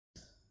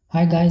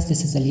Hi guys,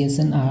 this is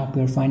Hassan. I hope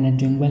you're fine and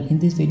doing well. In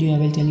this video, I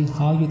will tell you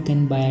how you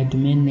can buy a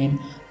domain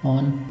name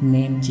on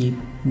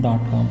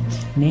Namecheap.com.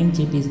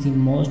 Namecheap is the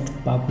most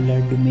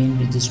popular domain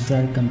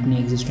registrar company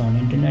exist on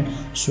internet.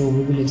 So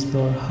we will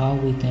explore how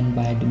we can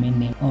buy a domain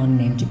name on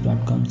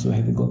Namecheap.com. So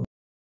here we go.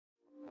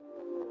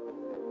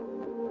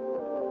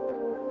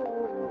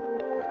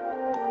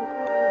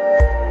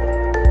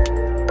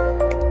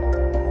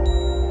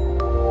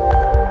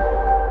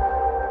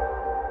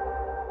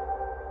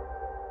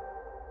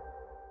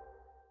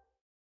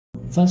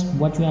 First,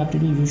 what you have to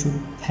do, you should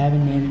have a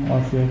name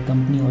of your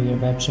company or your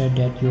website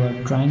that you are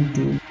trying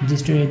to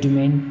register a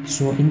domain.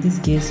 So in this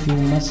case, you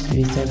must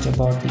research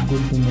about the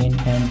good domain,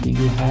 and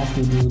you have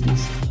to do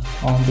this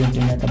on the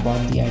internet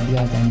about the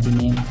ideas and the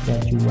name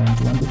that you want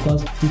to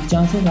because the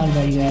chances are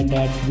very high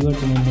that your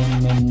domain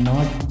name may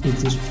not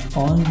exist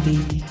on the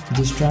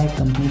registrar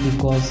company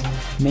because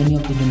many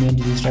of the domain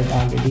registered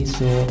already.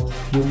 So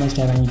you must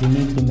have a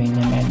unique domain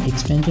name and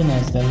extension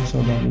as well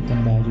so that you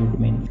can buy your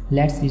domain.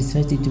 Let's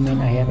research the domain.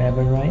 I have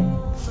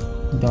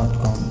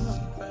everright.com.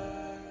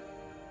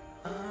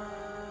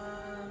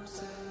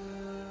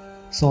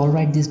 So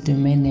alright, this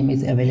domain name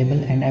is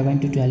available, and I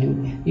want to tell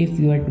you, if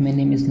your domain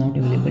name is not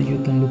available,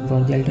 you can look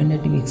for the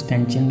alternative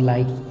extension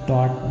like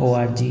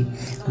 .org,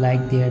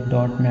 like their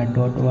 .net,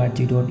 .org,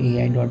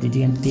 .ai,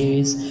 .gg, and there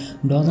is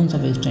dozens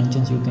of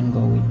extensions you can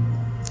go with.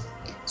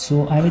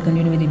 So I will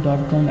continue with the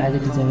 .com as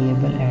it is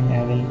available, and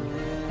I will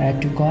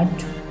add to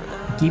cart.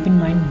 Keep in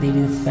mind there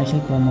is a special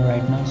promo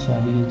right now, so I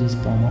will use this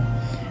promo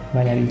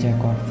while I will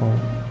check out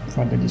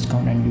for the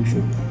discount, and you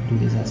should do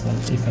this as well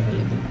if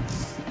available.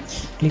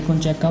 Click on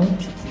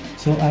checkout.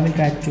 So I will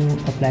try to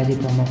apply the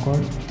promo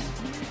code.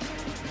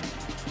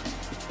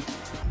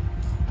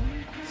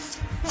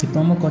 The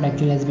promo code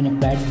actually has been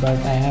applied, but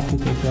I have to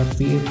create a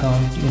free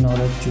account in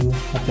order to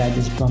apply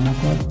this promo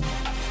code.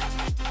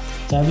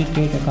 So I will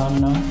create account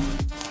now.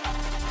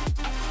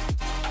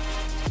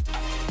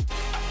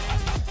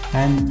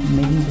 I am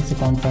making this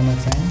account for my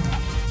friend,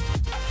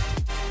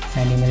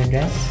 and email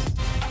address,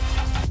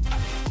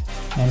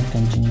 and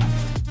continue.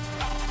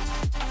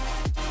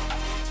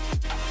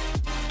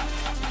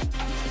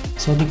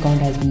 So the account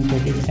has been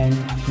created, and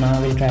now I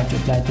will try to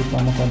apply the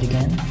promo code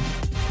again.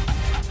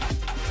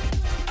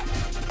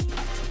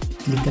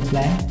 Click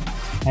apply,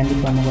 and the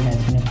promo code has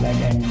been applied,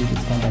 and the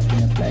discount has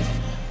been applied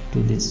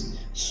to this.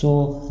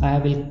 So I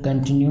will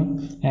continue,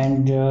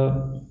 and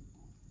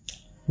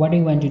what I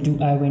want to do,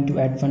 I want to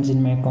add funds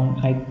in my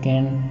account. I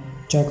can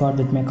check out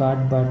with my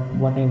card, but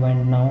what I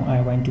want now,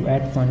 I want to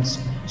add funds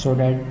so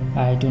that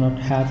I do not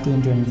have to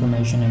enter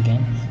information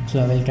again. So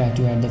I will try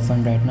to add the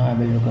fund right now. I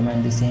will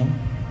recommend the same.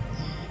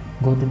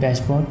 Go to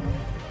dashboard,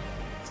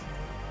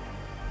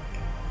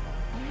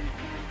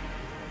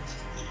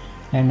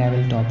 and I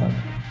will top up.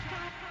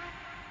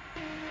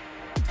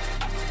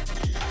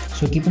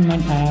 So keep in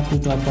mind, I have to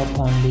top up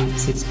only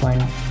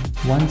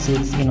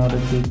 6.16 in order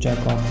to check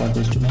out for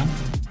this domain.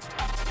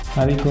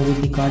 I will go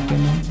with the card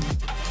payment.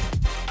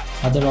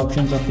 Other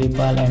options of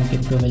PayPal and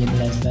crypto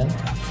available as well.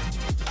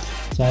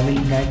 So I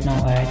will right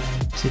now add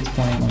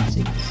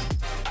 6.16.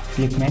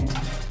 Click next.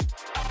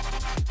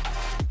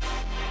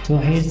 So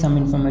here's some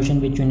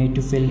information which you need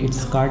to fill.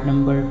 It's card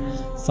number,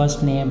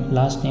 first name,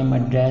 last name,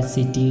 address,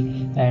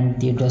 city, and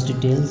the address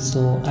details.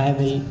 So I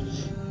will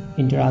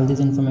enter all this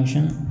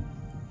information.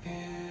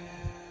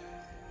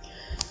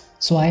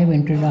 So I have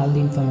entered all the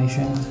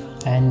information,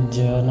 and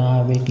now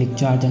I will click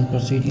charge and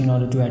proceed in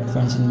order to add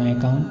funds in my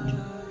account.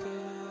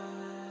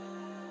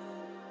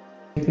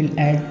 It will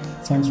add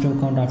funds to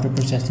account after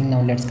processing.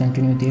 Now let's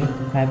continue there.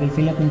 I will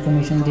fill up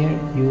information there.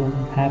 You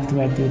have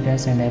to add the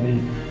address, and I will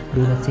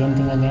do the same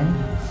thing again,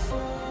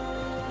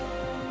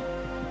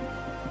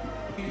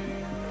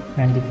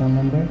 and the phone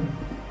number,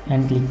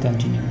 and click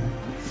continue.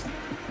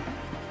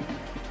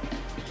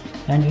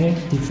 And here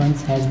the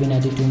funds has been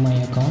added to my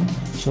account.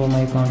 So my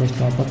account is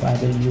top up. I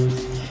will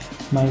use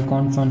my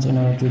account funds in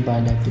order to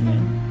buy that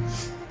domain.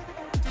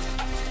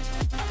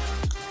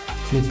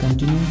 Click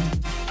continue.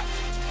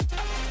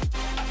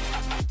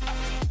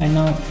 And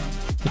now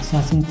it's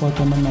asking for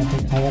payment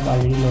method. I have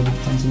already loaded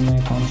funds in my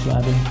account, so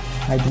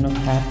I do not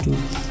have to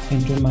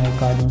enter my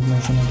card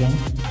information again.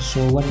 So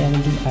what I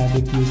will do, I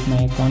will use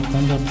my account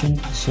funds option.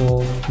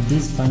 So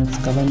these funds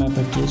cover my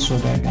purchase so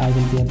that I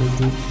will be able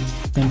to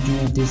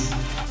continue this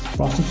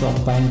process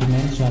of buying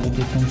domain. So I will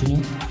click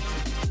continue.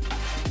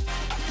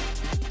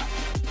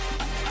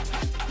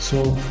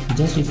 So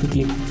just if you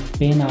click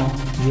pay now,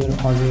 your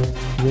order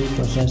will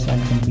process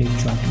and complete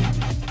shortly.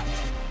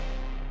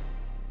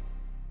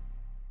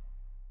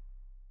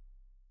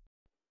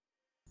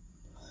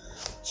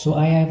 So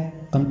I have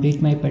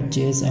complete my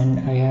purchase, and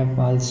I have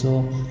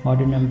also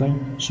order number.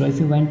 So if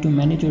you want to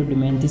manage your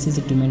domain, this is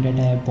a domain that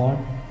I have bought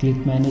click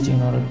manage in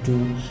order to,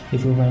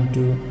 if you want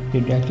to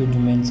redirect your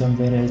domain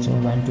somewhere else or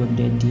want to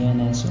update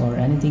DNS or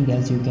anything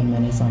else, you can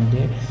manage from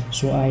there.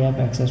 So I have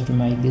access to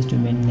my this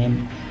domain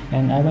name,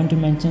 and I want to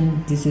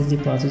mention this is the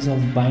process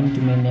of buying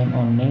domain name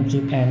on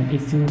Namecheap. And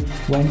if you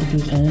want to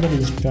choose another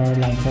registrar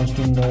like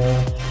hosting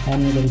or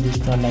any other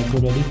registrar like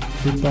GoDaddy,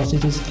 the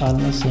process is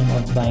almost same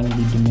of buying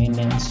the domain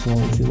name. So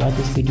if you watch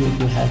this video, it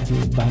will help you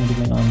buying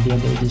domain on the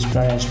other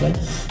registrar as well.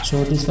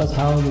 So this was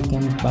how you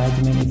can buy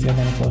domain. If you have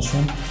any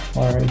question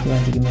or if you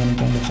want to give me any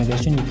kind of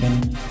suggestion, you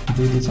can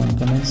do this on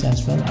comments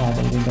as well. I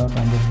will read out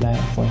and reply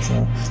for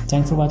sure.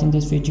 Thanks for watching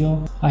this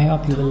video. I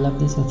hope you will love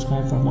this.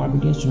 Subscribe for more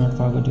videos. Do not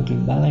forget to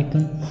click bell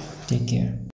icon. Take care.